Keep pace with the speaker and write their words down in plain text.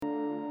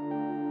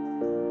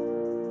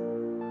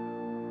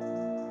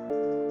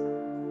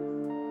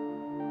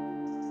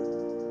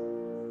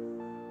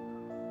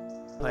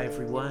Hi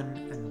everyone,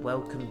 and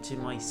welcome to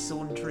my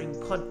Sauntering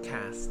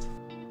podcast.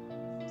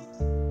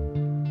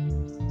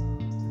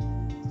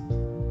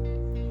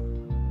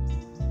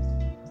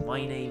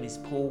 My name is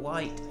Paul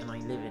White and I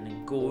live in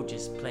a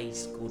gorgeous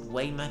place called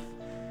Weymouth,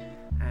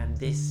 and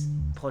this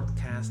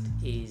podcast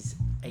is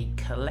a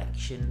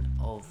collection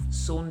of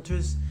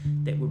saunters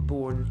that were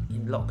born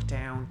in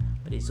lockdown,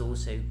 but it's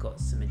also got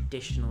some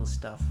additional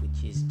stuff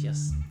which is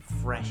just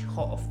fresh,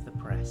 hot off the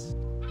press.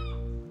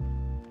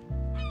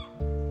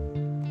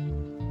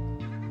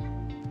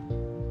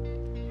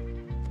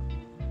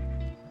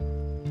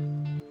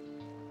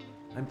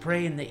 I'm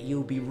praying that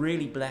you'll be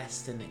really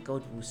blessed and that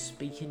God will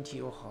speak into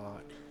your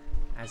heart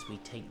as we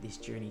take this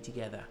journey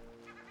together.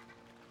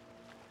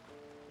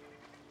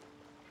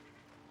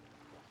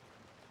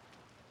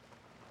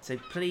 So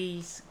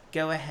please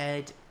go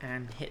ahead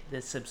and hit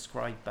the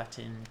subscribe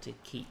button to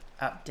keep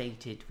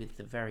updated with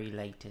the very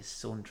latest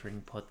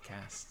Sauntering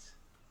podcasts.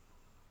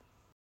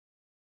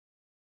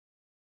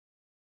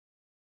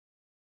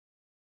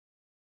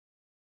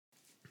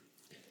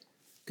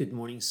 Good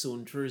morning,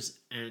 Saunterers,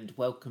 and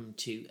welcome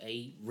to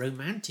a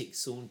romantic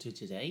saunter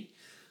today.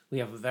 We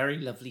have a very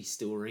lovely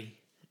story,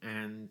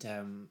 and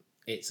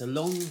it's a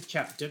long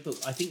chapter, but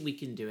I think we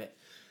can do it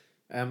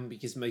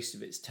because most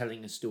of it's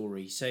telling a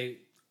story. So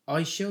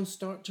I shall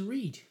start to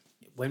read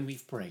when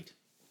we've prayed.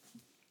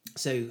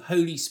 So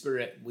Holy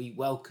Spirit, we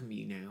welcome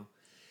you now,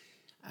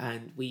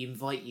 and we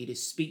invite you to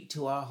speak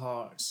to our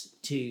hearts,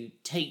 to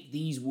take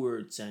these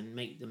words and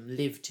make them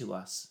live to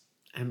us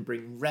and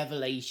bring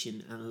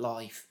revelation and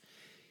life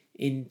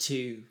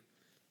into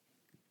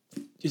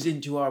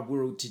our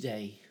world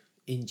today.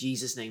 In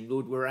Jesus' name,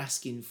 Lord, we're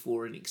asking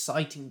for an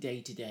exciting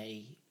day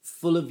today,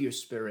 full of your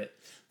Spirit,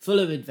 full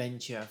of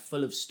adventure,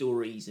 full of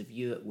stories of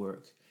you at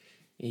work.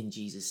 In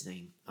Jesus'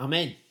 name,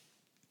 amen.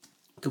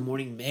 Good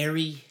morning,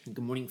 Mary, and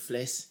good morning,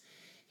 Fliss.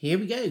 Here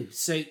we go.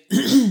 So,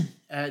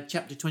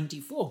 chapter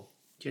 24,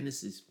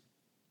 Genesis.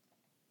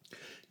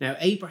 Now,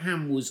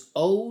 Abraham was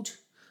old,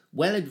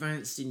 well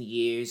advanced in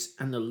years,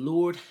 and the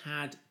Lord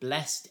had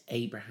blessed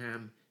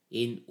Abraham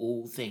in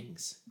all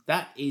things.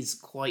 That is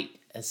quite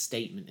a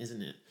statement,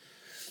 isn't it?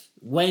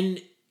 When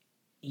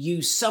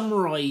you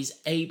summarize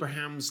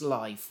Abraham's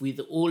life with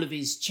all of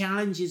his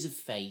challenges of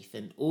faith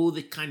and all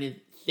the kind of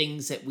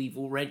things that we've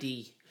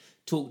already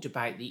talked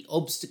about, the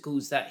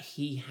obstacles that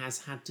he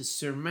has had to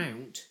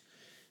surmount,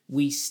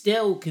 we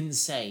still can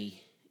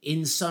say,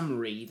 in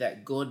summary,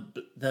 that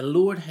the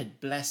Lord had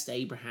blessed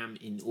Abraham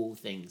in all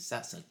things.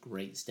 That's a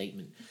great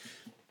statement.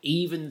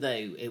 Even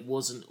though it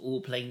wasn't all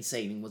plain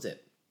sailing, was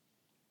it?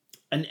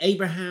 And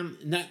Abraham,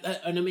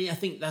 I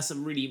think that's a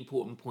really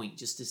important point,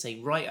 just to say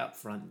right up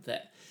front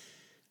that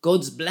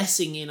God's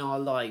blessing in our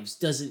lives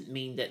doesn't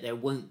mean that there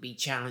won't be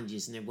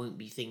challenges and there won't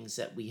be things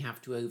that we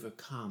have to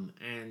overcome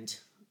and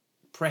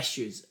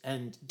pressures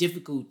and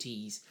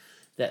difficulties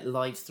that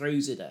life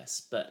throws at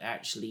us. But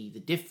actually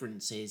the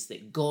difference is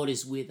that God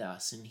is with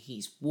us and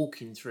he's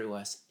walking through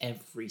us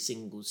every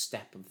single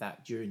step of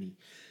that journey.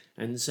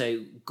 And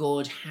so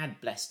God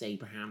had blessed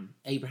Abraham.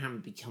 Abraham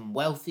had become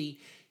wealthy.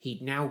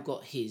 He'd now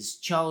got his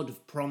child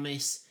of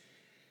promise.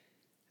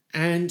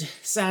 And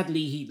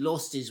sadly, he'd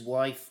lost his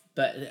wife.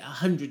 But at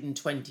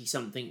 120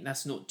 something,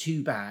 that's not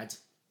too bad.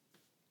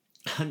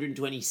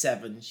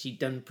 127, she'd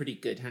done pretty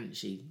good, hadn't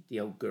she, the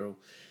old girl?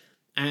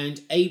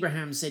 And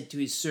Abraham said to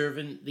his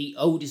servant, the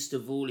oldest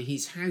of all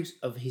his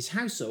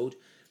household,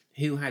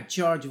 who had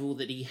charge of all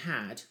that he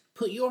had,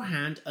 "Put your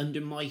hand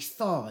under my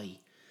thigh,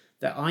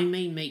 that I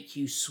may make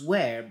you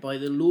swear by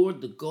the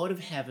Lord, the God of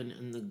heaven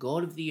and the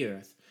God of the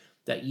earth,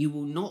 that you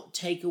will not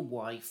take a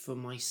wife for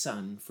my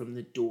son from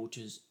the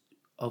daughters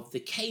of the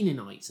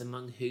Canaanites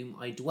among whom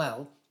I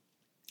dwell,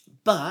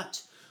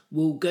 but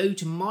will go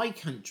to my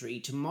country,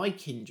 to my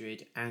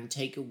kindred, and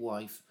take a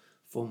wife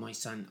for my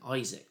son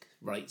Isaac."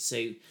 Right,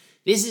 so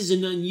this is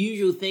an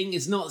unusual thing.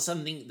 It's not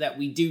something that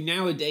we do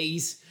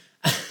nowadays,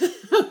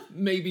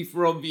 maybe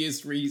for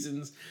obvious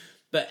reasons.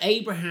 But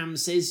Abraham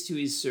says to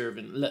his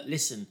servant, "Look,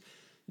 listen,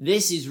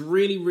 this is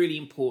really, really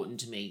important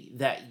to me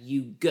that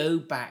you go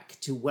back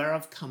to where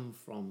I've come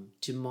from,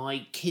 to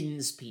my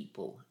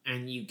kinspeople,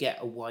 and you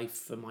get a wife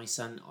for my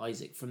son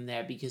Isaac from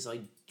there, because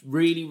I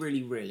really,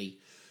 really, really,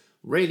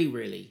 really,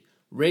 really,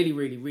 really,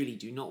 really, really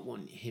do not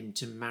want him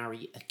to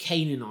marry a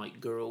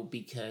Canaanite girl,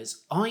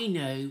 because I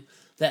know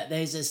that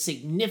there's a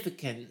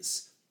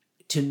significance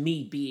to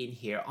me being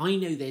here. I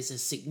know there's a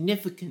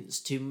significance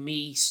to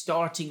me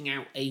starting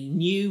out a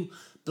new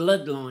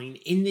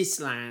bloodline in this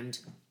land,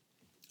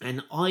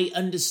 and I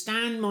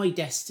understand my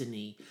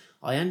destiny.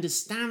 I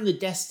understand the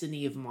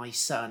destiny of my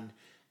son,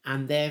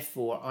 and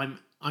therefore I'm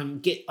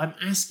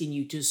asking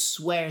you to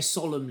swear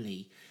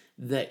solemnly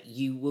that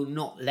you will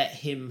not let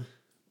him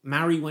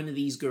marry one of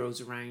these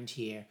girls around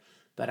here,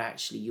 but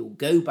actually you'll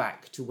go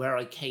back to where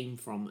I came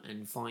from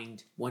and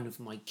find one of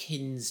my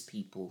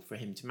kinspeople for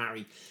him to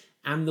marry."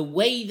 And the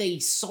way they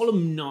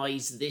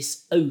solemnized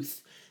this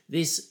oath,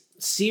 this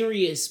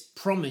serious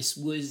promise,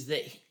 was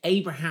that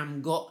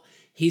Abraham got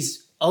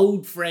his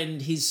old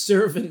friend, his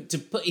servant, to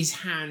put his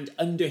hand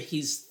under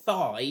his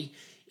thigh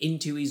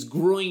into his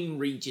groin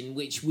region,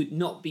 which would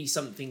not be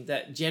something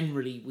that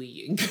generally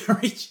we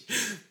encourage.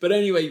 But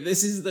anyway,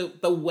 this is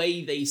the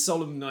way they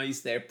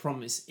solemnized their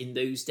promise in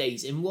those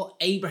days. And what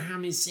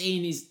Abraham is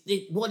saying is,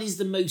 what is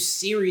the most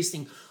serious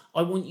thing?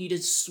 I want you to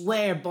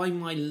swear by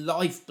my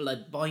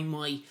lifeblood, by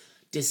my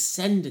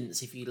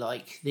descendants, if you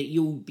like, that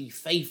you'll be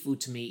faithful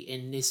to me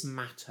in this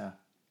matter.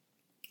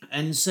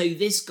 And so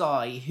this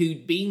guy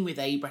who'd been with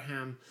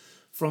Abraham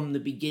from the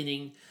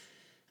beginning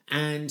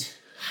and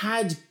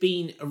had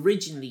been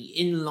originally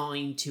in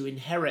line to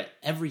inherit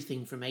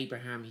everything from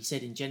Abraham, he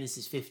said in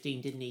Genesis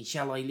 15, didn't he?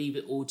 Shall I leave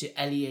it all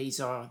to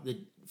Eliezer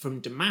from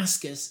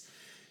Damascus?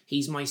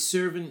 He's my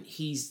servant.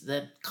 He's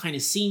the kind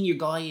of senior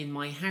guy in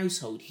my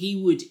household. He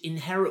would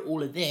inherit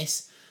all of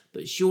this,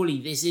 but surely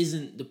this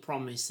isn't the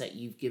promise that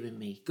you've given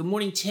me. Good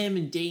morning, Tim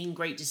and Dean.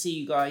 Great to see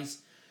you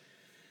guys.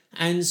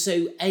 And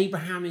so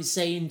Abraham is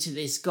saying to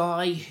this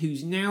guy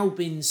who's now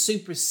been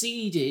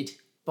superseded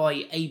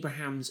by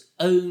Abraham's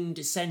own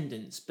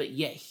descendants, but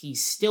yet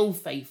he's still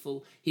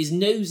faithful. His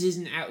nose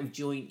isn't out of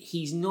joint.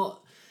 He's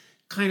not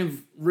kind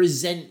of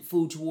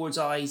resentful towards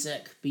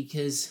Isaac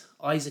because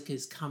Isaac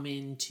has come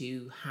in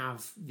to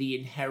have the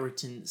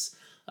inheritance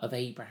of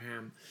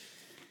Abraham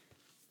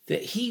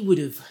that he would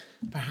have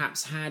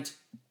perhaps had.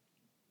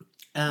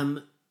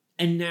 And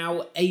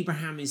now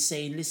Abraham is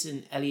saying,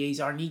 listen,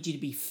 Eliezer, I need you to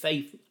be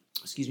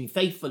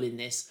faithful in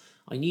this.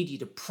 I need you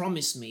to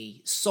promise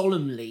me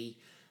solemnly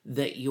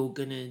that you're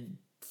going to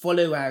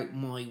follow out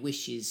my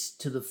wishes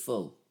to the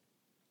full.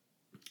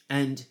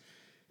 And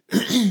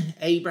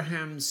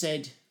Abraham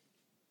said,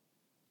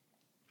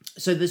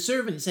 so the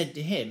servant said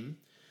to him,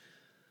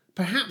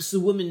 perhaps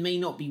the woman may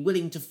not be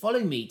willing to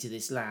follow me to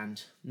this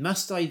land.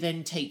 Must I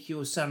then take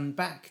your son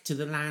back to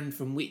the land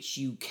from which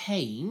you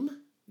came?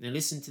 Now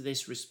listen to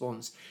this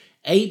response.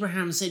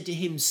 Abraham said to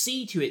him,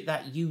 see to it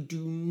that you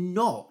do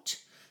not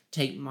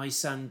take my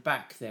son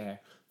back there.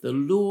 The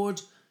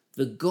Lord,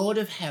 the God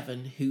of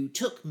heaven, who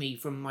took me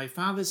from my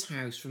father's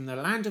house, from the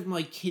land of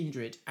my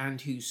kindred, and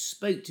who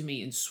spoke to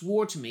me and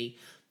swore to me,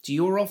 to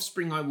your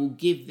offspring I will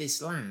give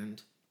this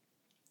land.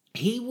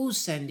 He will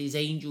send his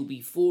angel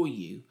before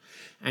you,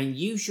 and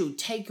you shall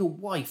take a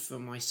wife for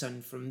my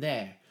son from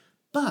there.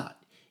 But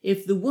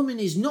if the woman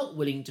is not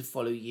willing to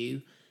follow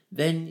you,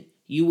 then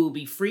you will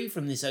be free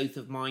from this oath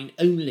of mine,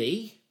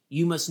 only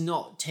you must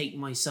not take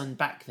my son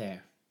back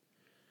there.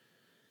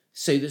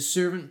 So the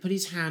servant put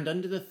his hand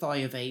under the thigh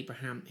of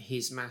Abraham,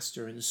 his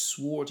master, and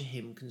swore to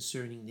him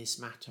concerning this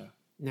matter.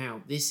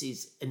 Now, this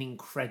is an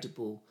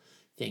incredible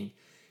thing.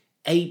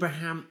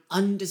 Abraham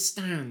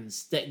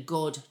understands that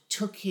God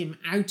took him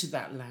out of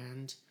that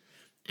land,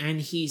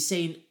 and he's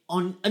saying,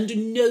 under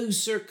no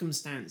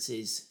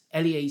circumstances,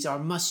 Eliezer,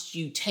 must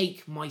you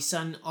take my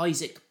son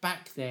Isaac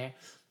back there.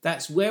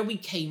 That's where we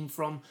came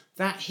from.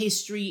 That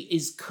history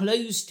is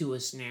closed to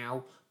us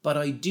now, but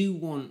I do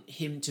want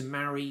him to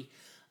marry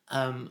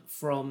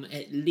from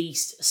at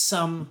least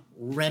some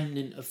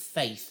remnant of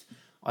faith.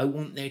 I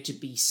want there to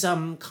be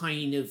some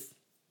kind of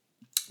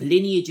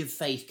lineage of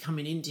faith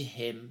coming into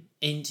him,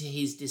 into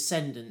his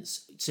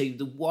descendants. So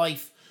the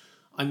wife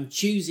I'm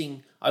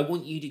choosing, I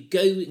want you to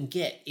go and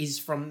get is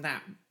from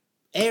that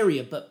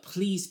area, but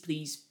please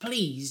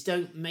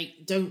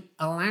don't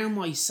allow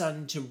my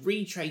son to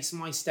retrace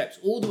my steps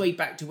all the way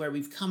back to where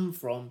we've come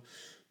from,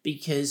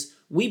 because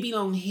we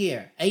belong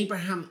here.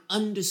 Abraham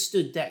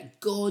understood that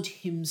God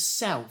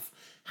himself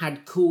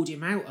had called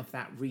him out of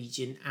that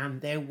region and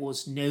there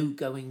was no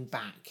going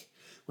back.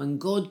 When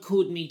God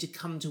called me to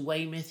come to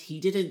Weymouth, he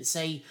didn't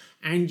say,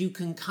 and you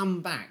can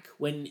come back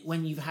when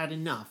you've had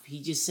enough. He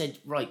just said,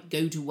 right,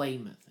 go to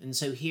Weymouth. And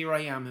so here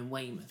I am in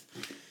Weymouth,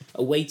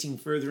 awaiting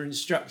further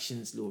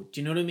instructions, Lord.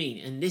 Do you know what I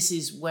mean? And this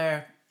is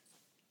where,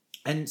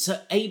 and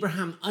so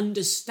Abraham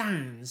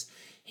understands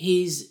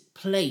his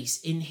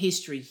place in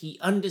history. He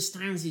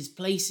understands his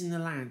place in the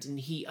land, and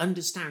he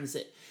understands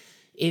that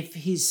if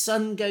his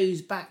son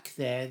goes back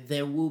there,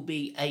 there will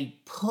be a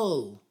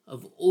pull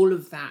of all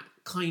of that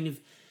kind of,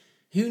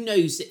 who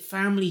knows that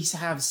families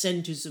have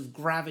centers of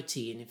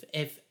gravity. And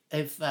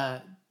if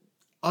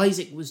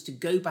Isaac was to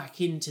go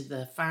back into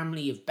the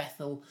family of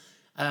Bethuel,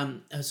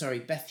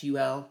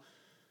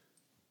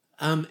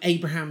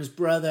 Abraham's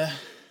brother,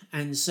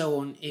 and so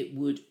on, it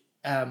would,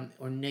 I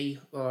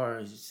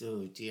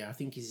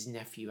think it's his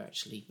nephew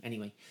actually.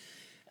 Anyway,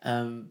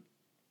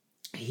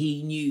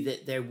 he knew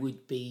that there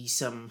would be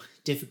some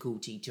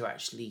difficulty to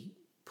actually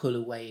pull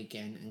away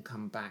again and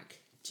come back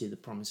to the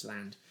promised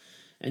land.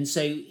 And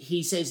so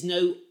he says,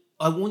 no,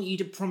 I want you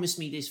to promise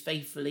me this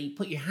faithfully.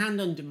 Put your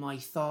hand under my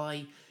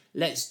thigh.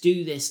 Let's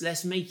do this.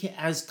 Let's make it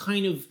as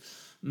kind of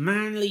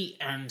manly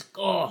and,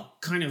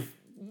 kind of,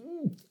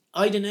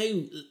 I don't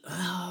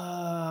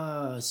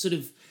know, sort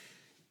of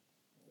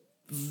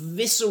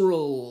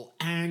visceral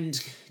and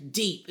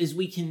deep as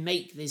we can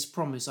make this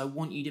promise. I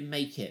want you to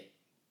make it.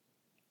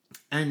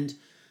 And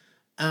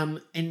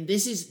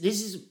this is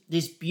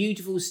this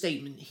beautiful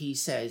statement he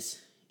says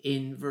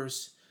in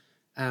verse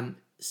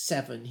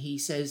 7. He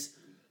says,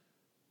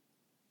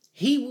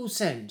 He will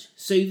send.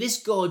 So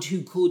this God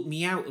who called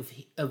me out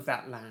of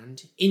that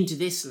land into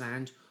this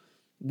land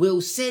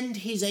will send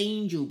his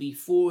angel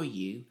before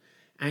you,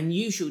 and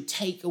you shall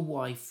take a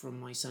wife from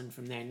my son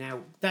from there.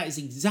 Now, that is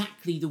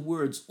exactly the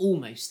words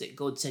almost that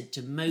God said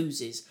to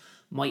Moses.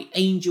 My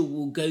angel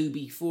will go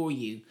before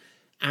you.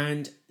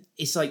 And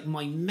it's like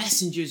my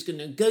messenger is going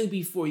to go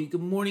before you.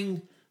 Good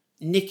morning,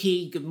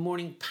 Nikki. Good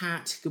morning,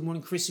 Pat. Good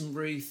morning, Chris and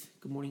Ruth.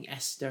 Good morning,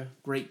 Esther.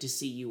 Great to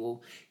see you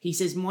all. He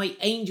says, my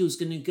angel's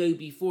going to go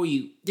before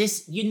you.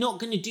 You're not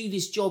going to do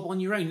this job on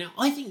your own. Now,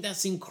 I think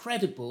that's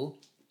incredible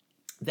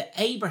that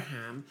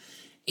Abraham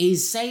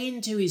is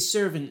saying to his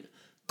servant,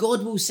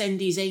 God will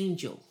send his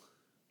angel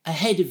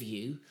ahead of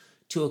you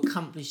to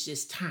accomplish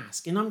this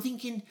task. And I'm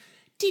thinking,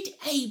 did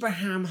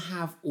Abraham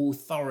have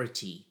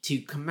authority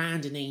to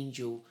command an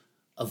angel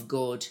of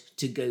God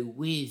to go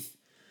with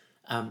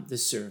the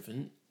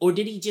servant? Or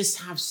did he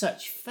just have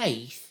such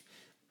faith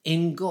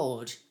in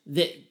God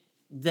that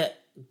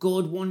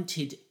God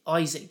wanted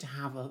Isaac to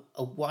have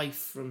a wife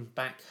from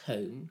back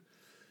home,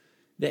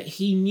 that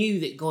he knew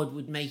that God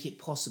would make it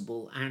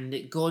possible and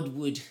that God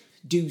would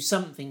do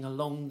something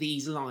along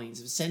these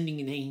lines of sending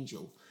an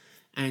angel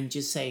and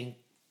just saying,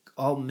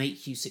 I'll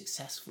make you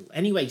successful.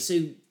 Anyway,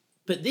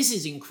 but this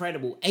is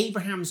incredible.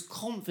 Abraham's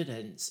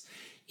confidence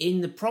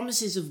in the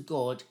promises of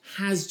God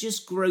has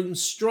just grown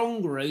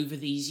stronger over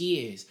these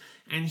years.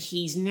 And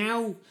he's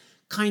now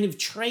kind of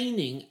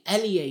training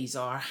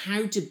Eliezer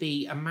how to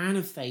be a man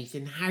of faith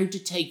and how to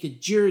take a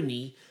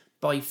journey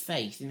by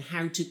faith and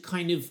how to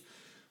kind of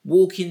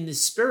walk in the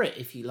spirit,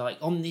 if you like,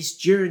 on this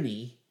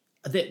journey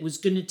that was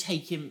going to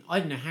take him, I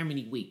don't know how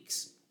many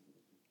weeks.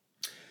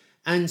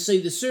 And so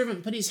the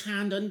servant put his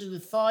hand under the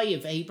thigh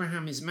of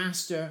Abraham, his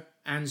master,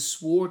 and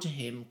swore to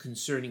him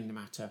concerning the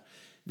matter.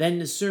 Then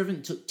the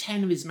servant took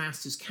 10 of his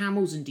master's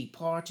camels and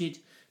departed,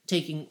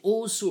 taking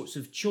all sorts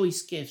of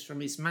choice gifts from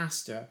his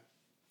master.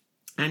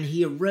 And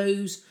he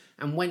arose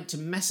and went to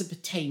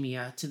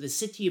Mesopotamia, to the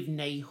city of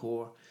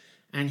Nahor,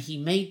 and he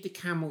made the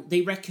camel.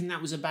 They reckon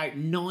that was about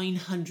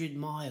 900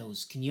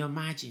 miles. Can you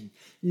imagine?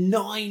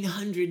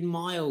 900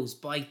 miles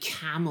by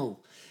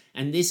camel.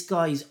 And this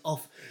guy's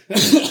off,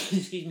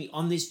 excuse me,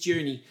 on this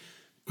journey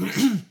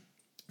that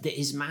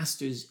his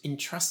masters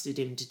entrusted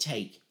him to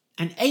take.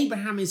 And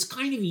Abraham is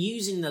kind of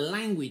using the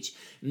language,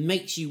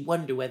 makes you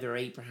wonder whether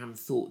Abraham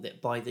thought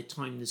that by the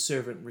time the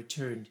servant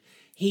returned,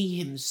 he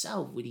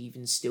himself would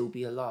even still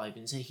be alive.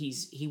 And so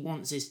he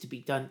wants this to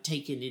be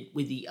taken in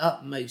with the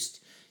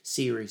utmost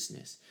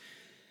seriousness.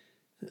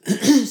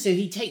 So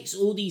he takes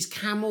all these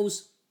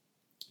camels,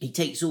 he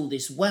takes all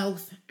this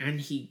wealth,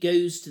 and he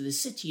goes to the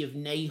city of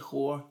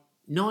Nahor,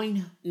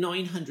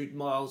 900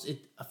 miles,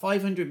 a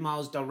 500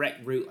 miles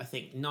direct route, I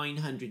think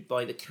 900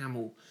 by the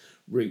camel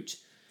route,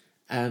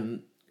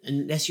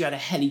 unless you had a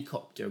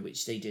helicopter,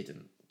 which they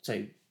didn't.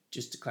 So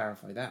just to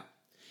clarify that.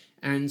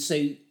 And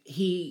so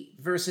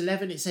verse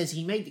 11, it says,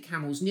 he made the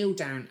camels kneel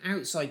down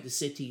outside the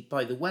city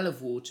by the well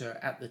of water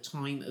at the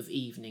time of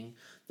evening,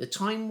 the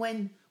time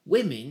when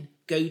women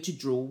go out to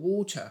draw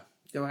water.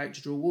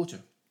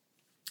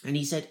 And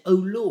he said, O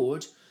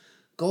Lord,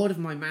 God of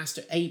my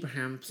master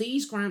Abraham,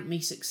 please grant me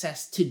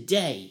success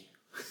today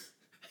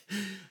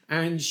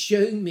and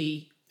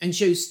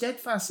show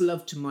steadfast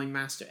love to my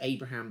master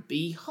Abraham.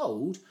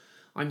 Behold,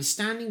 I'm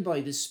standing by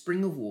the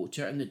spring of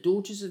water, and the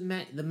daughters of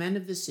the men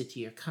of the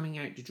city are coming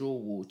out to draw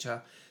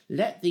water.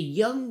 Let the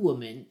young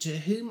woman to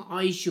whom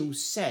I shall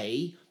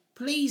say,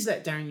 please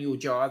let down your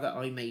jar that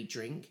I may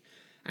drink,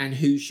 and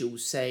who shall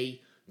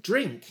say,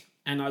 drink,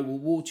 and I will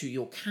water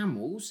your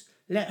camels,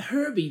 let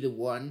her be the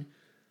one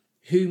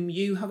whom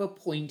you have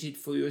appointed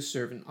for your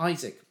servant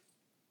Isaac.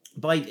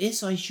 By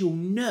this I shall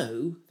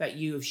know that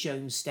you have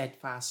shown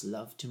steadfast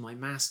love to my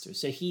master.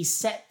 So he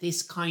set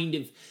this kind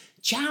of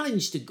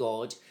challenge to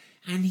God,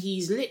 and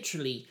he's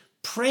literally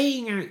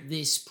praying out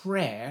this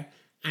prayer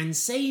and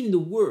saying the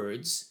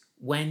words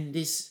when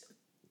this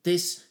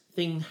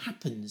thing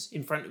happens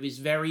in front of his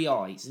very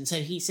eyes. And so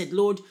he said,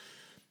 Lord,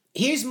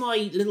 here's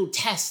my little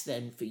test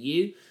then for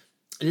you.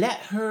 Let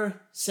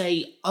her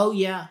say, oh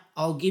yeah,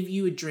 I'll give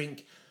you a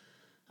drink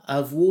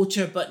of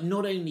water, but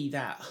not only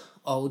that,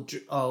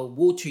 I'll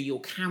water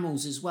your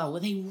camels as well. Well,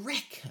 they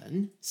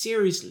reckon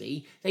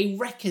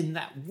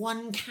that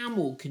one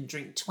camel can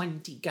drink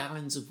 20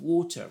 gallons of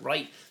water,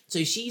 right?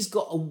 So she's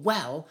got a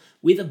well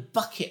with a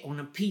bucket on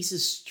a piece of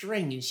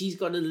string, and she's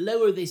got to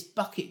lower this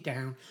bucket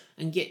down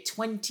and get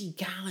 20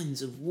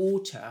 gallons of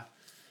water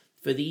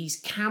for these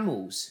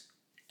camels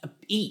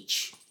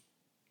each.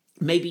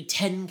 Maybe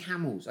 10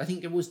 camels. I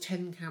think it was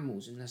 10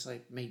 camels, unless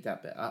I made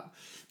that bit up.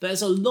 But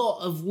it's a lot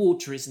of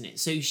water, isn't it?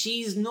 So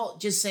she's not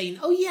just saying,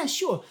 oh yeah,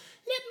 sure,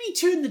 let me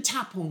turn the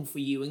tap on for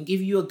you and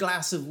give you a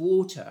glass of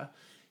water.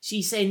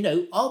 She's saying,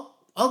 no,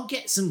 I'll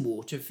get some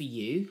water for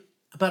you,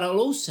 but I'll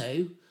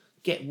also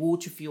get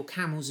water for your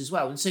camels as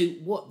well. And so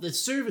what the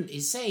servant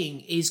is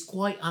saying is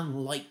quite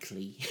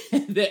unlikely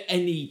that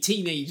any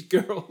teenage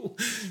girl,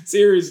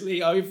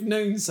 seriously, I've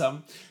known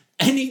some,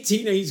 any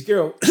teenage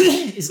girl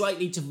is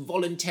likely to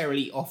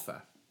voluntarily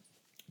offer.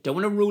 Don't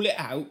want to rule it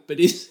out, but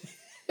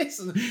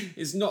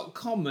It's not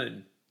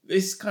common.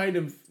 This kind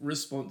of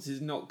response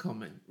is not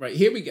common. Right,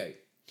 here we go.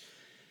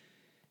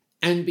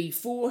 And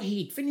before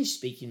he'd finished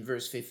speaking,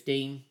 verse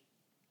 15,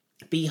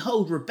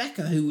 behold,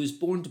 Rebekah, who was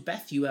born to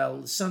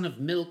Bethuel, the son of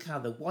Milcah,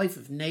 the wife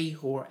of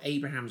Nahor,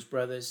 Abraham's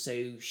brother.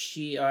 So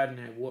she, I don't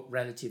know what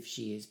relative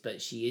she is,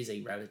 but she is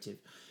a relative,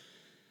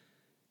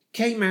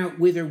 came out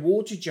with her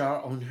water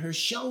jar on her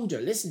shoulder.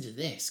 Listen to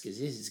this, because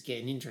this is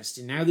getting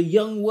interesting. Now the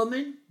young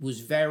woman was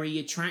very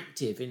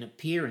attractive in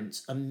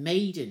appearance, a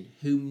maiden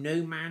whom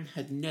no man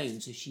had known.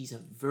 So she's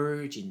a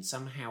virgin.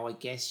 Somehow, I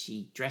guess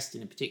she dressed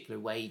in a particular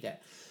way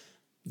that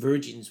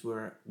virgins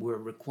were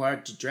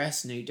required to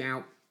dress, no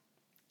doubt.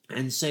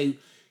 And so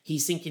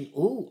he's thinking,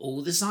 oh,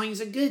 all the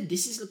signs are good.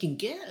 This is looking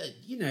good,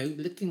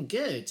 looking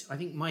good. I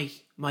think my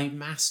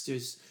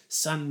master's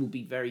son will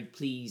be very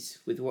pleased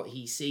with what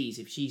he sees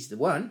if she's the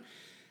one.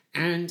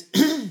 And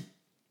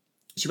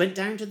she went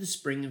down to the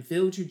spring and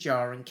filled her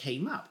jar and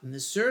came up. And the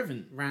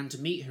servant ran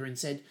to meet her and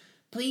said,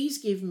 please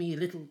give me a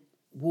little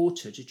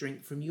water to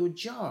drink from your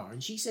jar.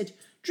 And she said,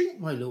 drink,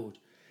 my lord.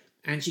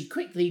 And she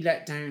quickly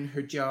let down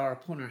her jar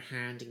upon her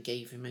hand and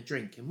gave him a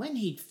drink. And when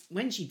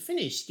she'd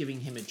finished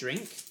giving him a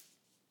drink,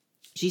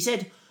 she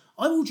said,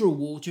 I will draw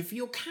water for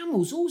your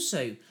camels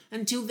also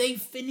until they've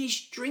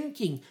finished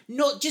drinking.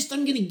 Not just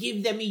I'm going to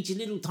give them each a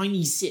little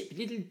tiny sip,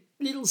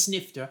 little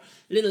snifter,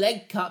 a little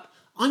egg cup.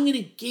 I'm going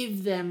to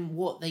give them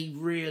what they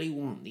really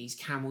want, these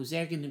camels.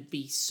 They're going to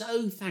be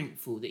so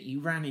thankful that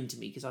you ran into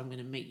me because I'm going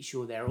to make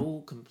sure they're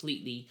all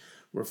completely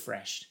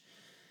refreshed.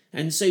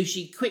 And so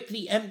she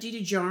quickly emptied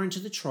a jar into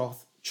the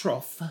trough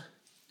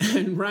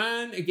and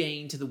ran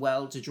again to the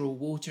well to draw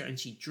water, and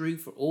she drew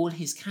for all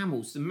his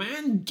camels. The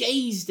man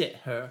gazed at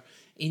her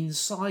in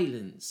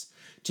silence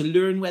to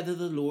learn whether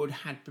the Lord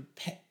had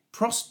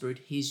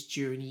prospered his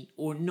journey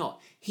or not.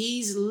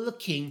 He's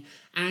looking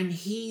and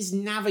he's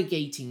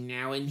navigating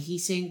now, and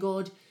he's saying,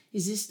 God,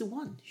 is this the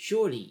one?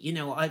 Surely,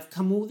 I've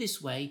come all this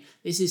way.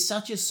 This is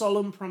such a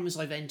solemn promise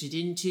I've entered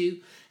into.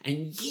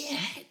 And yeah,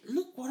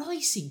 look what I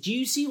see. Do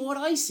you see what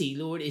I see,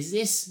 Lord? Is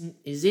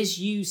this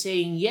you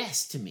saying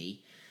yes to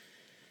me?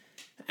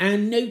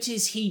 And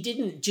notice he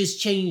didn't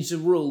just change the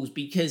rules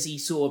because he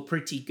saw a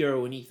pretty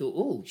girl and he thought,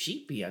 oh,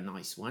 she'd be a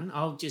nice one.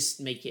 I'll just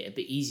make it a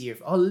bit easier.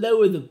 I'll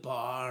lower the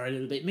bar a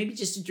little bit. Maybe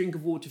just a drink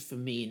of water for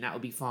me and that'll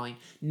be fine.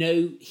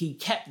 No, he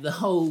kept the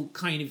whole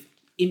kind of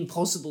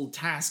impossible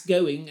task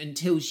going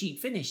until she'd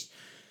finished.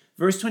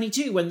 Verse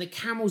 22, when the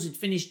camels had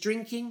finished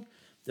drinking,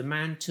 the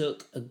man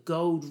took a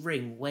gold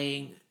ring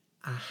weighing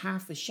a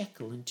half a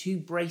shekel and 2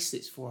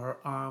 bracelets for her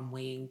arm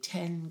weighing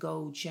 10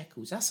 gold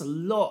shekels. That's a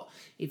lot.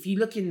 If you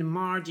look in the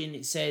margin,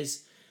 it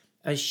says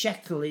a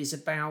shekel is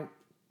about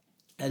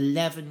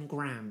 11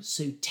 grams.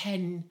 So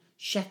 10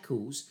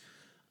 shekels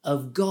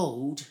of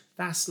gold,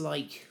 that's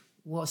like,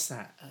 what's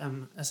that?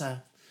 That's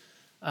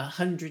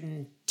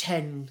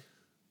 110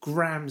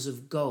 grams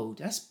of gold.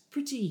 That's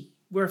pretty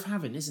worth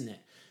having, isn't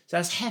it? So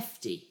that's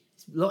hefty.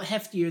 It's a lot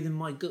heftier than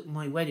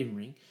my wedding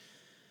ring.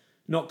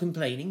 Not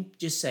complaining,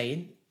 just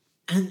saying.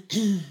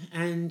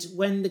 And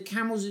when the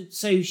camels,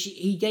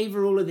 he gave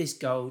her all of this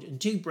gold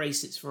and 2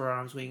 bracelets for her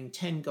arms weighing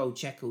 10 gold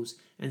shekels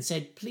and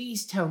said,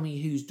 please tell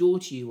me whose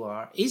daughter you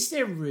are. Is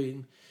there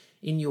room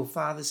in your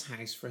father's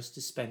house for us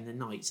to spend the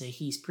night? So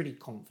he's pretty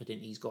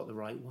confident he's got the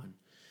right one.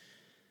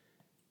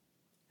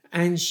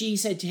 And she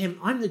said to him,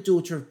 I'm the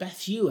daughter of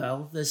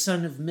Bethuel, the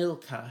son of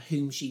Milcah,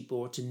 whom she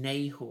bore to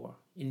Nahor.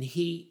 And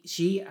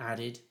she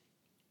added,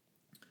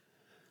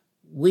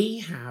 we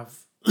have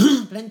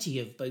plenty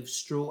of both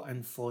straw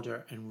and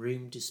fodder and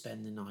room to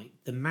spend the night.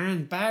 The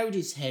man bowed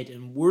his head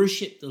and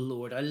worshipped the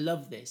Lord. I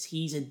love this.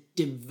 He's a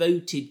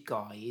devoted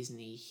guy, isn't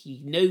he? He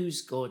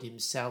knows God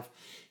himself.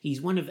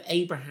 He's one of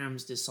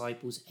Abraham's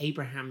disciples.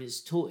 Abraham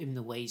has taught him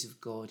the ways of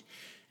God.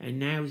 And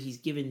now he's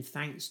given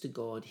thanks to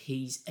God.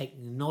 He's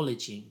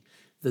acknowledging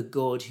the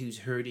God who's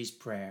heard his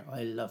prayer.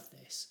 I love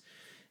this.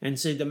 And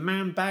so the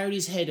man bowed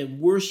his head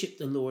and worshipped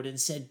the Lord and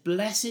said,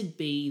 blessed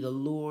be the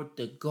Lord,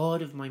 the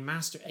God of my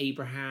master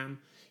Abraham.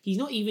 He's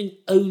not even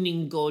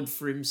owning God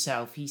for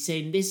himself. He's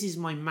saying, this is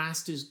my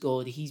master's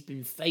God. He's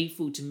been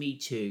faithful to me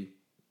too,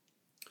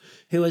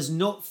 who has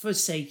not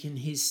forsaken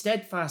his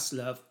steadfast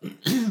love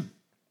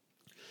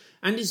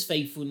and his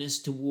faithfulness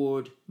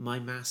toward my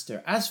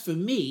master. As for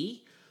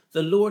me,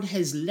 the Lord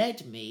has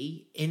led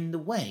me in the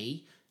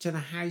way to the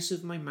house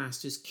of my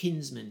master's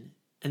kinsman.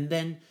 And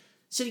then,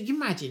 so you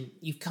imagine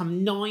you've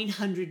come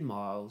 900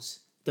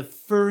 miles. The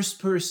first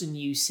person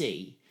you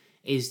see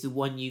is the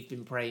one you've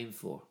been praying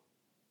for.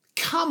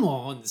 Come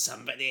on,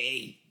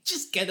 somebody.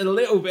 Just get a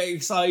little bit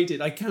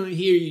excited. I can't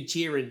hear you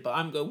cheering, but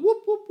I'm going whoop,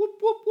 whoop, whoop,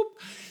 whoop, whoop.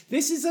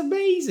 This is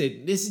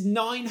amazing. This is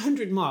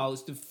 900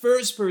 miles. The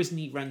first person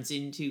he runs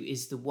into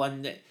is the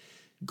one that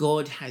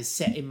God has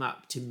set him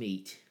up to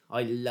meet.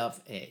 I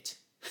love it.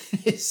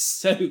 It's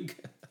so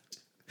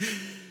good.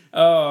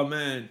 Oh,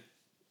 man.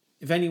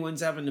 If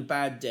anyone's having a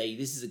bad day,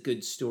 this is a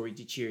good story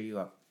to cheer you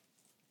up.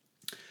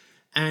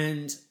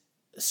 And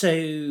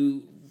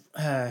so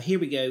here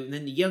we go. And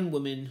then the young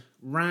woman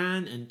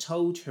ran and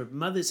told her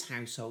mother's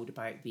household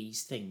about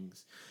these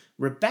things.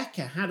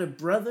 Rebecca had a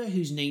brother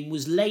whose name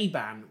was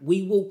Laban.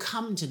 We will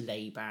come to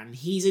Laban.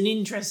 He's an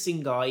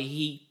interesting guy.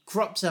 He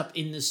crops up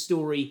in the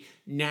story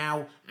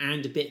now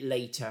and a bit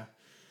later.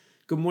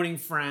 Good morning,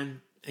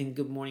 Fran, and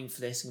good morning,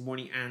 Fliss, and good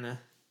morning,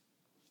 Anna.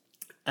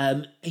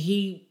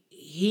 He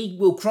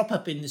will crop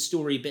up in the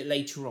story a bit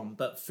later on,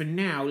 but for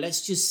now,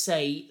 let's just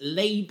say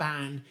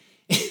Laban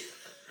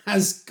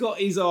has got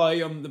his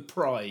eye on the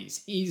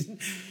prize.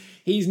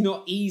 He's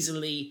not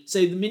easily...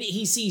 So the minute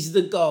he sees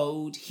the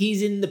gold,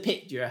 he's in the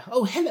picture.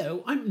 Oh,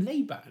 hello, I'm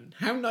Laban.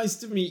 How nice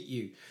to meet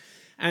you.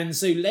 And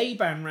so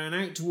Laban ran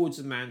out towards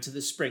the man to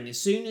the spring. As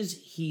soon as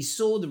he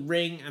saw the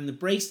ring and the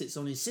bracelets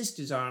on his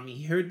sister's arm,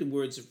 he heard the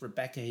words of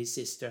Rebekah, his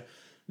sister.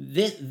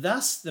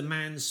 Thus the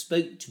man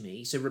spoke to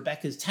me. So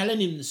Rebekah's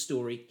telling him the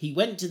story. He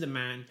went to the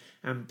man,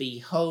 and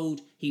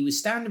behold, he was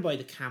standing by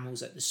the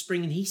camels at the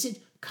spring, and he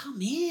said,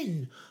 "Come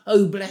in,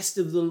 O blessed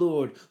of the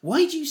Lord.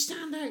 Why do you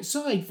stand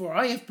outside? For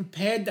I have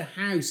prepared the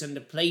house and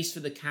the place for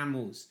the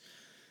camels.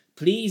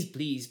 Please,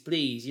 please,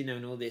 please,"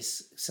 and all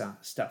this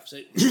stuff.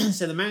 So,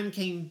 so the man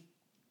came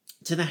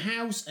to the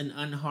house and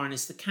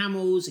unharnessed the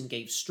camels and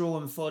gave straw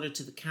and fodder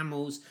to the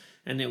camels,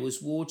 and there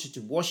was water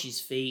to wash his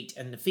feet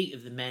and the feet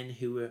of the men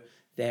who were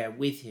there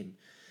with him.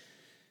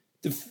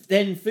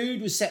 Then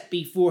food was set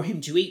before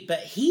him to eat, but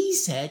he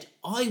said,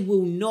 "I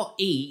will not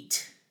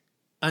eat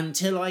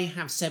until I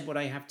have said what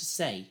I have to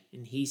say."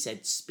 And he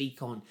said,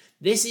 "Speak on."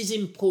 This is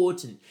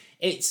important.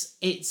 He's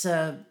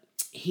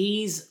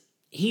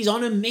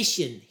on a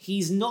mission.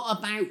 He's not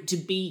about to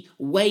be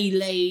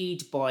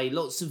waylaid by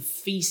lots of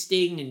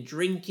feasting and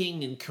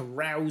drinking and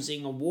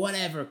carousing or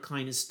whatever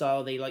kind of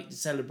style they like to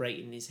celebrate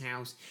in his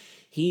house.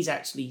 He's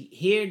actually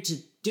here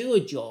to do a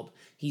job.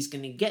 He's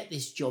going to get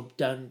this job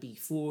done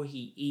before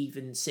he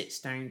even sits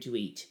down to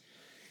eat.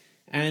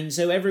 And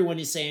so everyone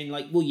is saying,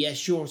 like, well, yeah,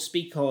 sure,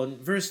 speak on.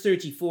 Verse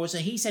 34, so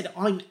he said,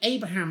 "I'm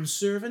Abraham's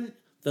servant.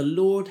 The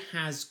Lord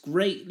has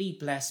greatly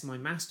blessed my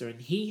master, and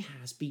he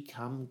has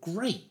become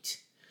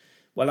great."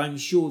 Well, I'm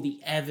sure the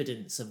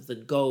evidence of the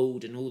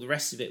gold and all the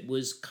rest of it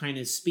was kind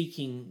of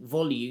speaking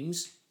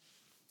volumes.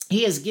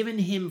 "He has given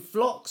him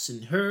flocks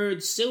and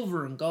herds,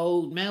 silver and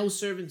gold, male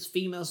servants,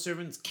 female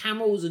servants,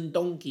 camels and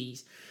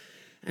donkeys.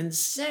 And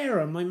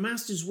Sarah, my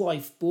master's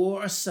wife,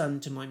 bore a son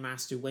to my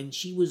master when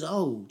she was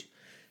old.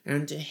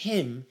 And to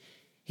him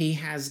he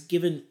has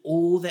given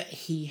all that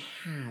he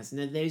has."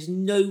 Now, there's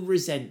no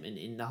resentment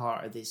in the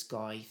heart of this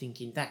guy,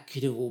 thinking that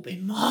could have all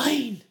been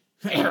mine.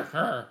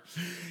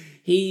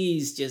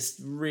 He's just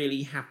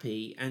really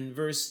happy. And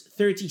verse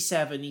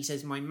 37, he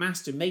says, "My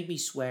master made me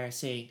swear,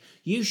 saying,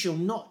 'You shall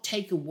not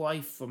take a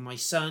wife for my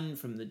son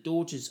from the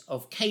daughters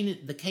of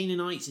Canaan, the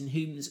Canaanites in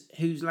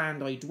whose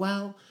land I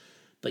dwell,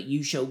 but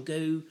you shall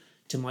go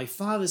to my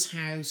father's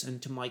house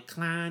and to my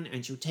clan,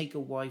 and shall take a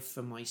wife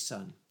for my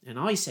son.' And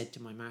I said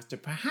to my master,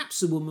 'Perhaps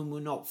the woman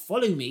will not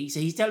follow me.'" So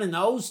he's telling the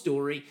whole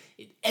story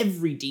in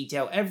every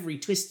detail, every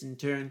twist and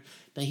turn.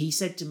 "But he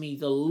said to me,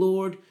 'The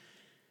Lord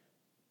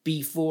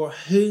before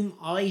whom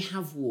I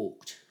have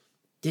walked,'"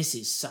 this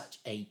is such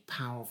a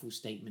powerful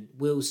statement,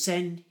 "'will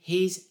send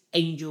his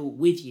angel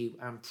with you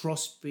and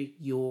prosper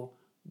your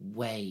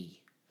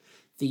way.'"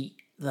 The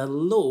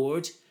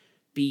Lord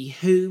the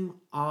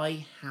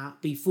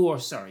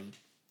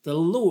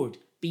Lord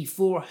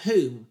before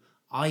whom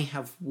I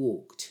have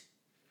walked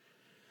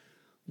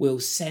will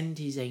send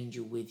his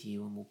angel with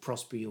you and will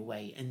prosper your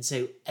way. And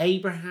so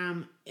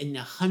Abraham, in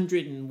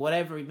 100 and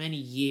whatever many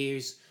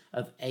years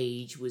of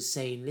age, was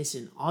saying,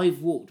 "Listen,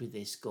 I've walked with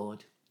this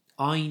God.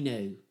 I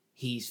know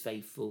he's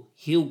faithful.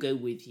 He'll go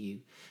with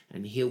you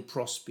and he'll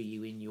prosper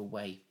you in your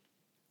way.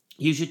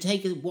 You should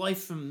take a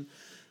wife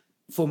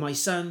for my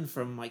son,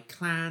 from my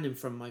clan and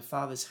from my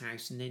father's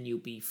house, and then you'll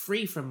be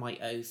free from my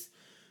oath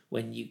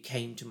when you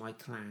come to my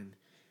clan.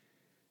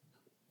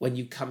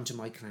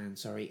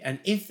 And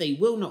if they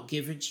will not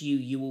give her to you,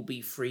 you will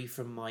be free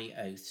from my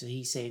oath." So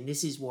he's saying,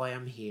 this is why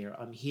I'm here.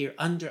 I'm here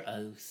under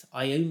oath.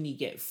 I only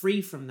get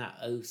free from that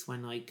oath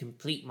when I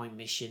complete my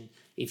mission.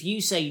 If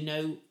you say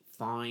no,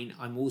 fine,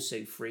 I'm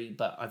also free,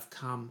 but I've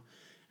come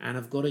and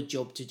I've got a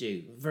job to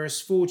do. Verse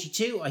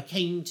 42, "I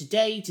came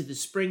today to the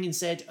spring and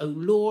said, 'O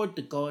Lord,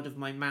 the God of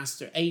my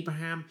master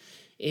Abraham,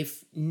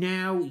 if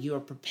now you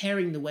are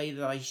preparing the way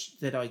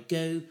that I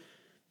go,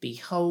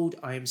 behold,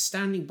 I am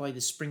standing by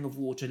the spring of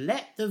water.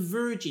 Let the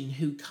virgin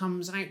who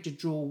comes out to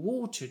draw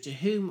water, to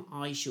whom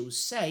I shall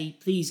say,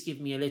 please give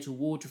me a little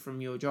water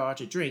from your jar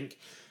to drink,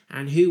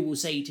 and who will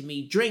say to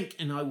me, drink,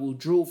 and I will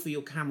draw for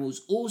your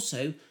camels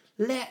also,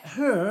 let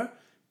her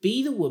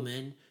be the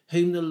woman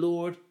whom the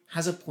Lord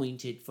has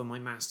appointed for my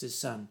master's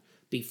son.'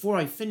 Before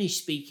I finished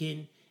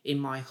speaking in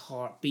my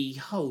heart,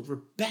 behold,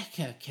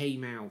 Rebekah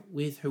came out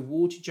with her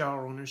water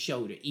jar on her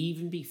shoulder,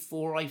 even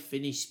before I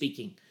finished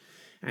speaking.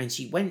 And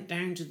she went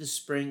down to the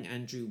spring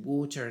and drew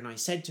water, and I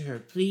said to her,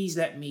 'Please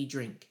let me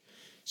drink.'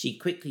 She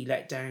quickly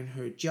let down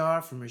her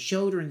jar from her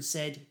shoulder and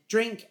said,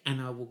 'Drink, and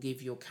I will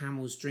give your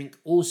camels drink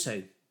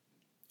also.'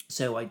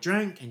 So I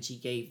drank, and she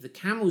gave the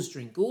camels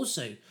drink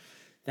also.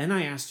 Then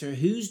I asked her,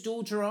 'Whose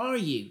daughter are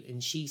you?'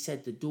 And she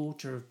said, 'The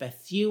daughter of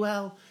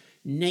Bethuel,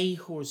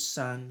 Nahor's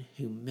son,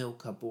 whom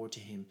Milcah bore to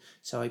him.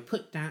 So I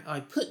put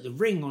the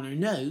ring on her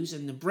nose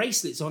and the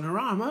bracelets on her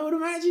arm. I would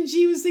imagine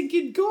she was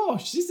thinking,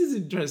 gosh, this is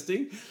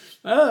interesting.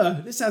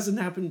 This hasn't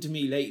happened to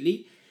me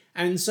lately.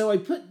 And so I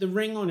put the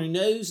ring on her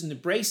nose and the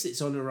bracelets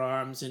on her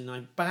arms, and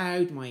I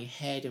bowed my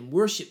head and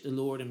worshipped the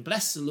Lord and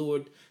blessed the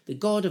Lord, the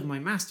God of my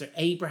master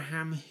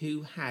Abraham,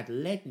 who had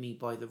led me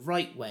by the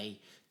right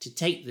way to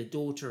take the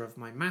daughter of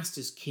my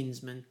master's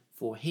kinsman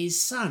for his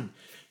son.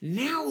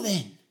 Now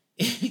then,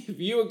 if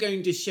you are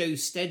going to show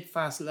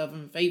steadfast love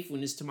and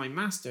faithfulness to my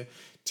master,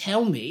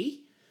 tell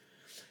me,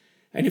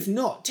 and if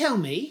not, tell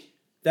me,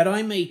 that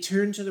I may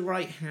turn to the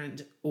right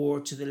hand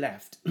or to the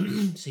left.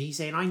 So he's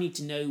saying, I need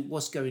to know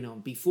what's going on.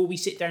 Before we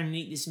sit down and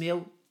eat this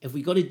meal, have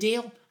we got a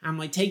deal?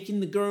 Am I taking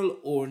the girl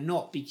or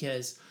not?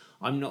 Because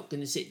I'm not going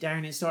to sit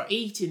down and start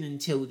eating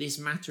until this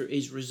matter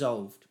is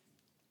resolved.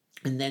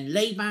 And then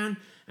Laban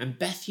and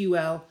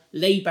Bethuel,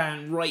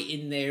 Laban right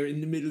in there in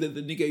the middle of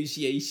the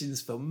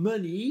negotiations for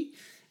money.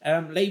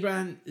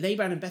 Laban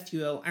and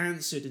Bethuel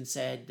answered and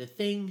said, the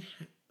thing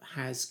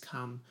has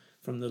come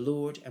from the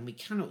Lord, and we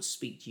cannot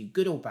speak to you,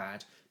 good or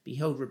bad.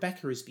 Behold,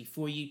 Rebekah is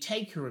before you.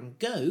 Take her and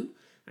go,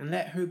 and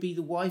let her be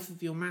the wife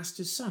of your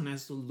master's son,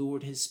 as the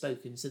Lord has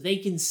spoken. So they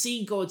can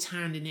see God's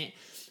hand in it.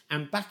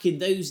 And back in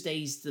those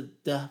days,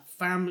 the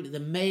family, the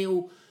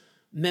male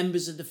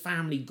members of the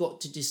family got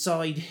to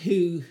decide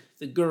who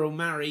the girl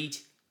married.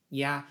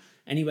 Yeah,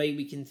 anyway,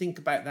 we can think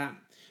about that.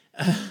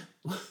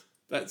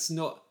 That's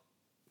not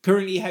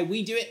currently how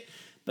we do it,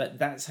 but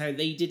that's how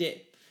they did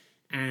it.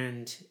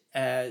 And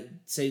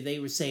so they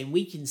were saying,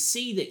 we can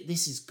see that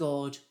this is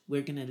God.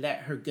 We're going to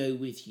let her go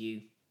with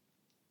you.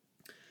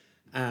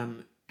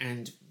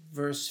 And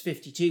verse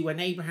 52,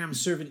 when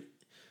Abraham's servant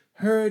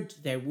heard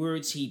their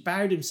words, he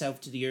bowed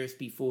himself to the earth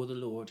before the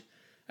Lord.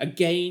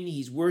 Again,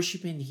 he's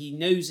worshipping. He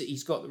knows that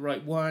he's got the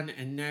right one.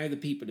 And now the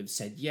people have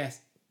said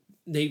yes.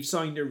 They've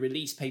signed their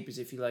release papers,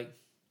 if you like.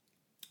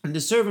 And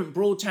the servant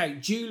brought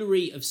out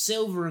jewelry of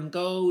silver and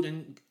gold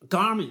and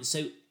garments.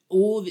 So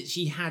all that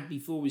she had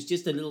before was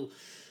just a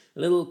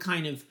little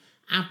kind of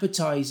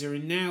appetizer,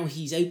 and now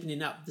he's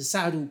opening up the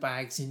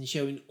saddlebags and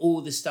showing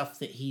all the stuff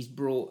that he's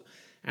brought.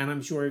 And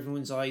I'm sure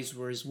everyone's eyes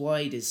were as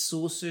wide as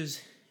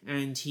saucers,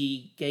 and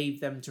he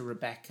gave them to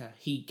Rebekah.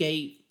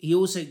 He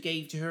also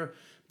gave to her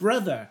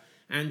brother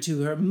and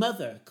to her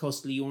mother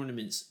costly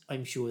ornaments.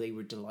 I'm sure they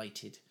were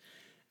delighted.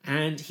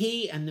 And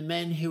he and the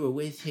men who were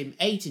with him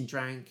ate and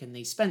drank, and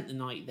they spent the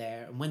night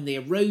there. And when they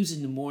arose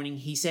in the morning,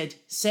 he said,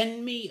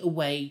 send me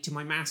away to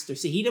my master.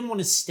 So he didn't want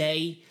to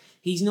stay.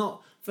 He's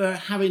not for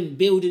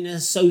building a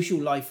social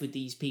life with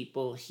these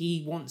people.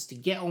 He wants to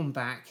get on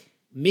back,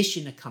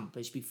 mission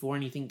accomplished before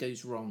anything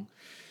goes wrong.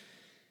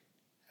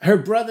 Her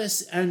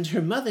brothers and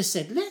her mother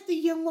said, let the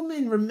young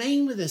woman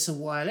remain with us a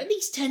while, at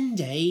least 10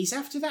 days.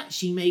 After that,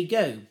 she may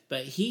go.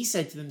 But he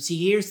said to them,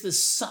 see, here's the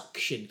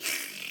suction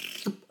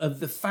of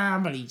the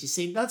family, just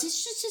saying,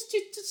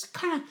 just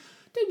kind of,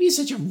 don't be in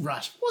such a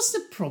rush. What's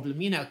the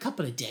problem? A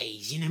couple of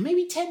days,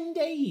 maybe 10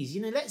 days,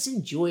 let's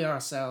enjoy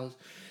ourselves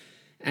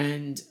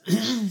and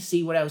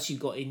see what else you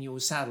got in your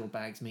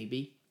saddlebags,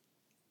 maybe.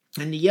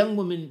 And the young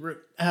woman,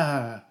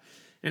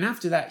 and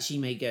after that she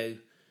may go.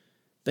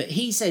 But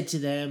he said to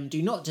them,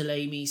 do not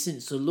delay me,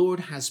 since the Lord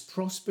has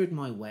prospered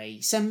my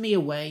way. Send me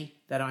away,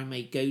 that I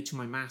may go to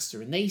my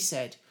master. And they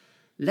said,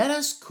 let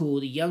us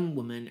call the young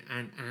woman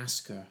and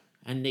ask her.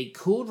 And they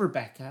called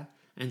Rebekah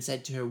and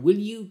said to her, will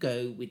you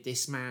go with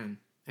this man?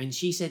 And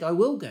she said, I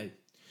will go.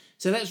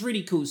 So that's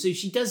really cool. So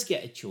she does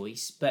get a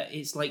choice, but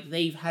it's like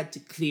they've had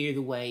to clear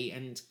the way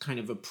and kind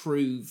of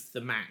approve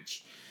the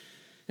match.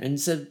 And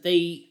so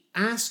they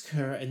ask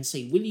her and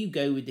say, will you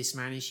go with this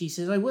man? And she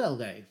says, I will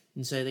go.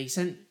 And so they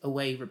sent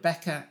away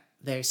Rebekah,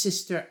 their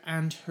sister,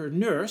 and her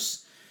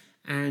nurse,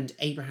 and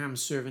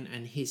Abraham's servant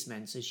and his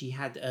men. So she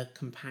had a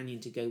companion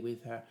to go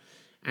with her.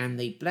 And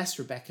they blessed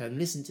Rebekah, and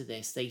listen to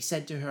this. They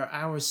said to her,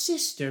 our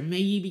sister, may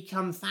ye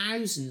become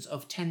thousands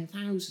of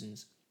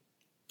 10,000s,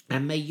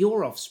 and may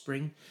your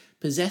offspring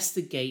possess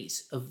the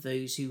gates of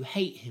those who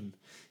hate him.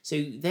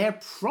 So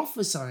they're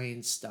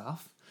prophesying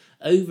stuff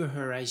over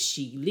her as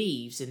she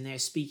leaves, and they're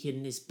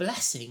speaking this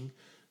blessing,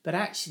 but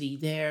actually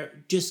they're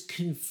just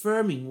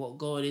confirming what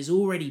God has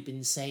already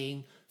been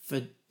saying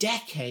for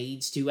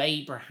decades to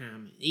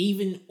Abraham,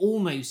 even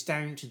almost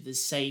down to the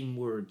same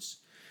words.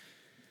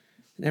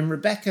 Then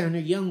Rebekah and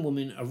her young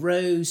woman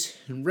arose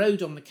and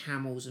rode on the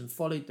camels and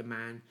followed the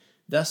man.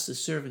 Thus the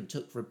servant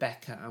took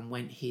Rebekah and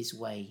went his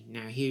way.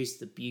 Now here's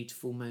the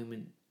beautiful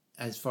moment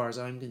as far as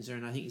I'm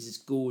concerned. I think this is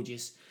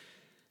gorgeous.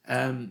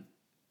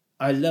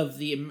 I love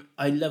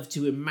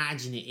to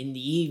imagine it in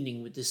the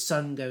evening with the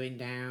sun going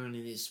down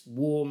and this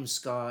warm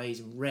skies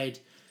and red.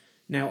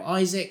 Now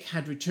Isaac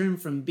had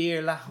returned from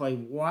Beer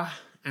Lahai Roi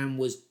and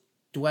was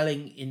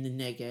dwelling in the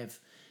Negev.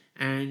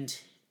 And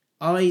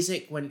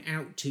Isaac went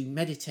out to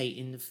meditate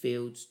in the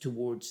fields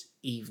towards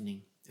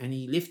evening. And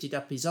he lifted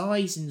up his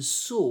eyes and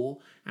saw,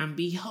 and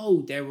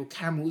behold, there were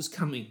camels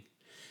coming.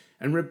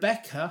 And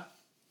Rebekah,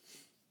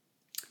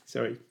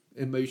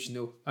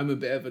 emotional. I'm a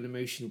bit of an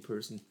emotional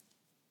person.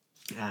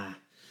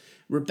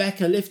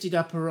 Rebekah lifted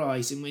up her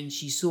eyes, and when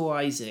she saw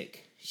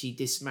Isaac, she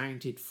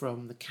dismounted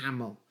from the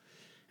camel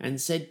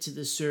and said to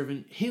the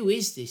servant, "Who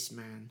is this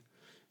man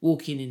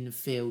walking in the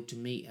field to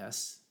meet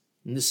us?"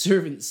 And the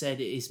servant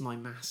said, "It is my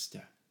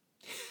master."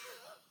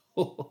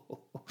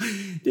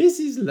 This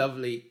is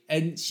lovely.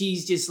 And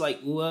she's just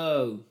like,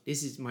 whoa,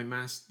 this is my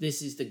master.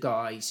 This is the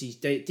guy. She's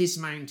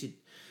dismounted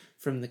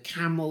from the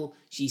camel.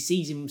 She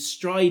sees him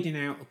striding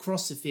out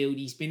across the field.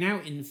 He's been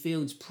out in the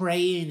fields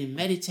praying and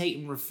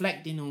meditating,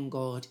 reflecting on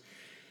God,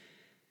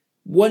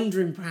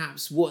 wondering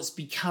perhaps what's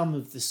become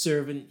of the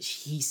servant.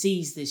 He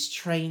sees this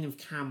train of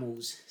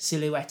camels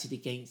silhouetted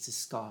against the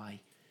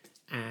sky,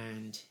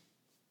 and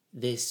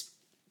this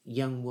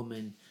young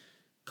woman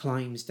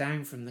climbs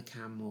down from the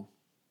camel,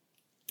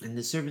 and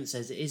the servant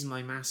says, "It is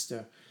my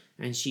master."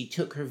 And she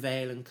took her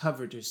veil and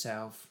covered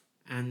herself,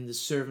 and the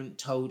servant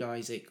told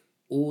Isaac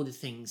all the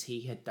things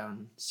he had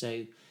done.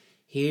 So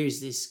here's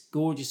this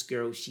gorgeous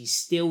girl. She's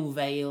still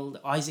veiled.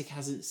 Isaac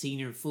hasn't seen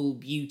her full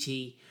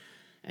beauty,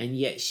 and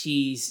yet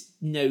she's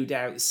no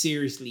doubt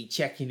seriously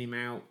checking him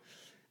out,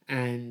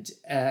 and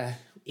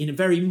in a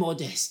very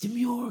modest,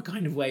 demure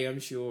kind of way,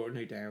 I'm sure,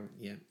 no doubt.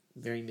 Yeah,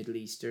 very Middle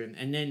Eastern.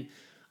 And then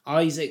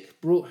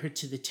Isaac brought her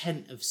to the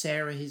tent of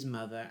Sarah, his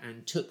mother,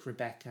 and took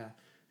Rebekah,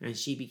 and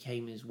she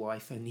became his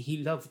wife, and he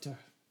loved her.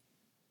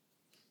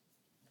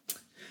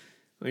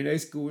 I know,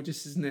 it's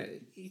gorgeous, isn't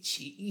it?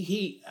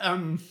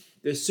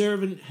 The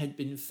servant had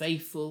been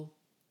faithful.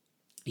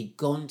 He'd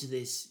gone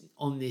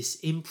on this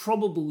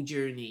improbable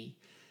journey,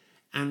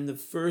 and the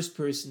first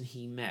person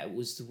he met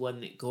was the one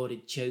that God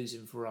had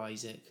chosen for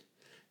Isaac.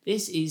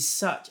 This is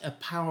such a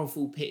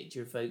powerful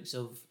picture, folks,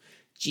 of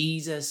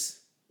Jesus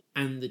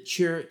and the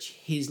church,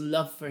 his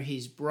love for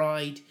his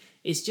bride.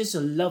 It's just a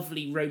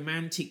lovely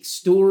romantic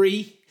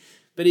story,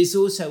 but it's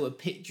also a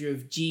picture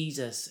of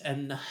Jesus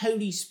and the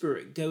Holy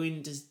Spirit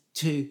going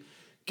to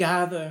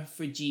gather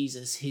for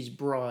Jesus, his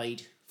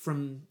bride,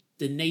 from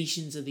the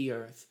nations of the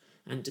earth,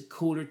 and to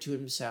call her to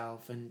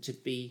himself, and to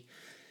be...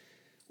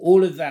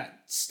 All of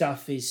that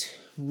stuff is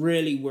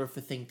really worth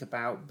a think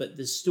about, but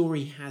the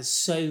story has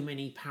so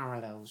many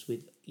parallels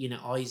with,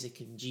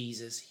 Isaac and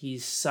Jesus.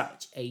 He's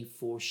such a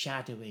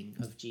foreshadowing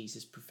of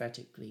Jesus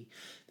prophetically.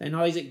 Then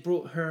Isaac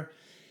brought her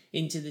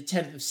into the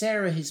tent of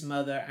Sarah, his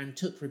mother, and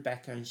took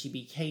Rebekah, and she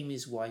became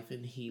his wife,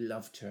 and he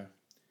loved her.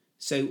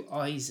 So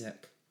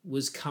Isaac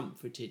was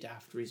comforted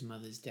after his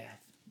mother's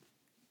death.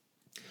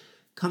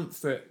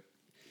 Comfort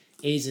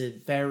is a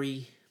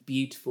very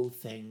beautiful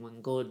thing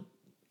when God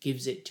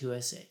gives it to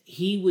us.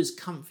 He was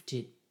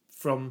comforted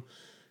from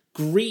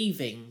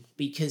grieving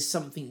because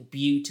something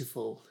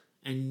beautiful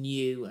and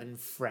new and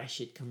fresh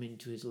had come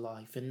into his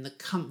life. And the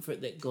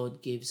comfort that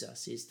God gives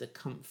us is the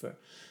comfort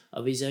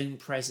of his own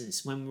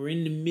presence. When we're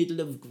in the middle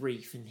of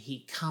grief and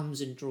he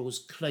comes and draws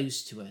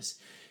close to us,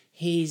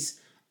 his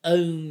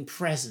own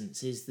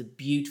presence is the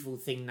beautiful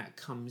thing that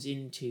comes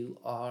into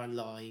our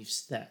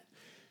lives, that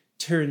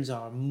turns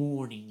our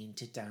mourning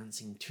into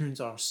dancing, turns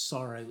our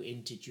sorrow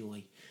into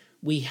joy.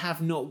 We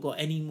have not got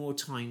any more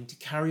time to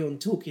carry on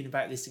talking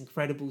about this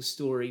incredible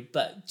story,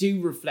 but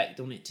do reflect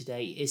on it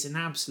today. It's an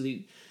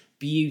absolute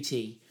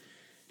beauty.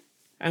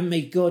 And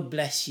may God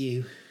bless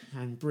you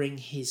and bring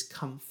his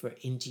comfort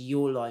into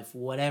your life,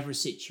 whatever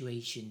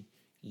situation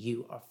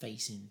you are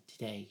facing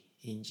today.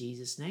 In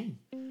Jesus' name,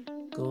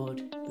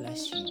 God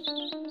bless you.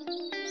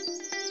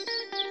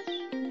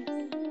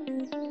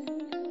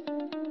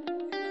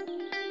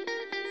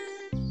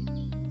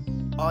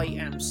 I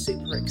am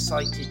super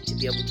excited to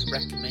be able to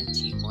recommend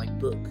to you my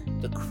book,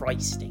 The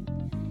Christing.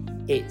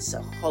 It's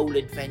a whole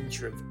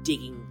adventure of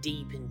digging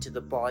deep into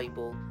the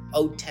Bible,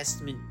 Old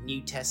Testament,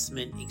 New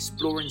Testament,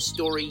 exploring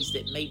stories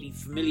that may be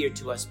familiar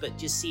to us, but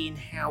just seeing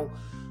how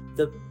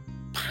the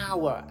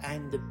power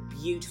and the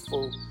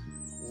beautiful,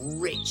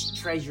 rich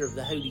treasure of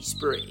the Holy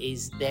Spirit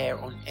is there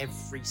on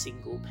every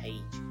single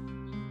page.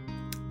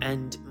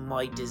 And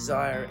my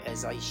desire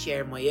as I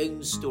share my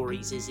own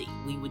stories is that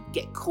we would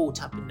get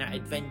caught up in that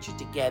adventure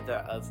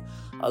together of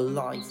a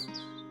life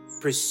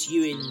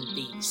pursuing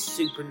the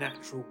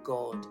supernatural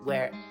God,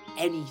 where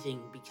anything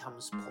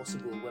becomes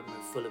possible when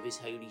we're full of his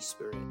Holy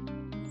Spirit.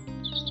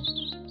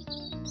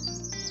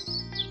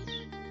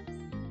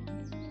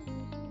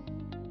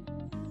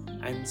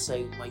 And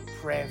so my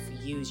prayer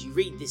for you as you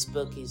read this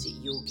book is that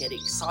you'll get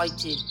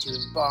excited to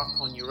embark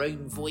on your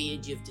own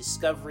voyage of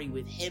discovery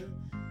with him,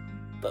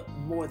 but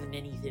more than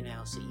anything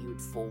else, that you would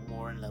fall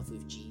more in love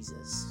with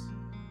Jesus.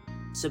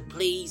 So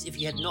please, if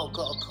you have not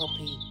got a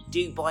copy,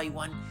 do buy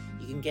one.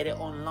 You can get it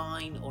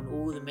online on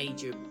all the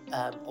major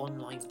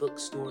online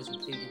bookstores,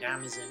 including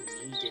Amazon,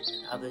 Eden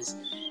and others.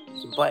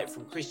 You can buy it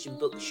from Christian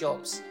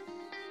bookshops,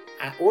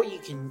 or you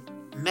can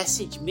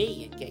message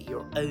me and get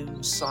your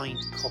own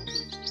signed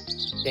copy.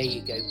 There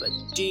you go. But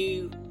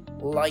do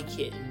like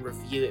it and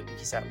review it,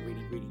 because that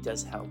really, really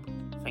does help.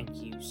 Thank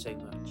you so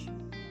much.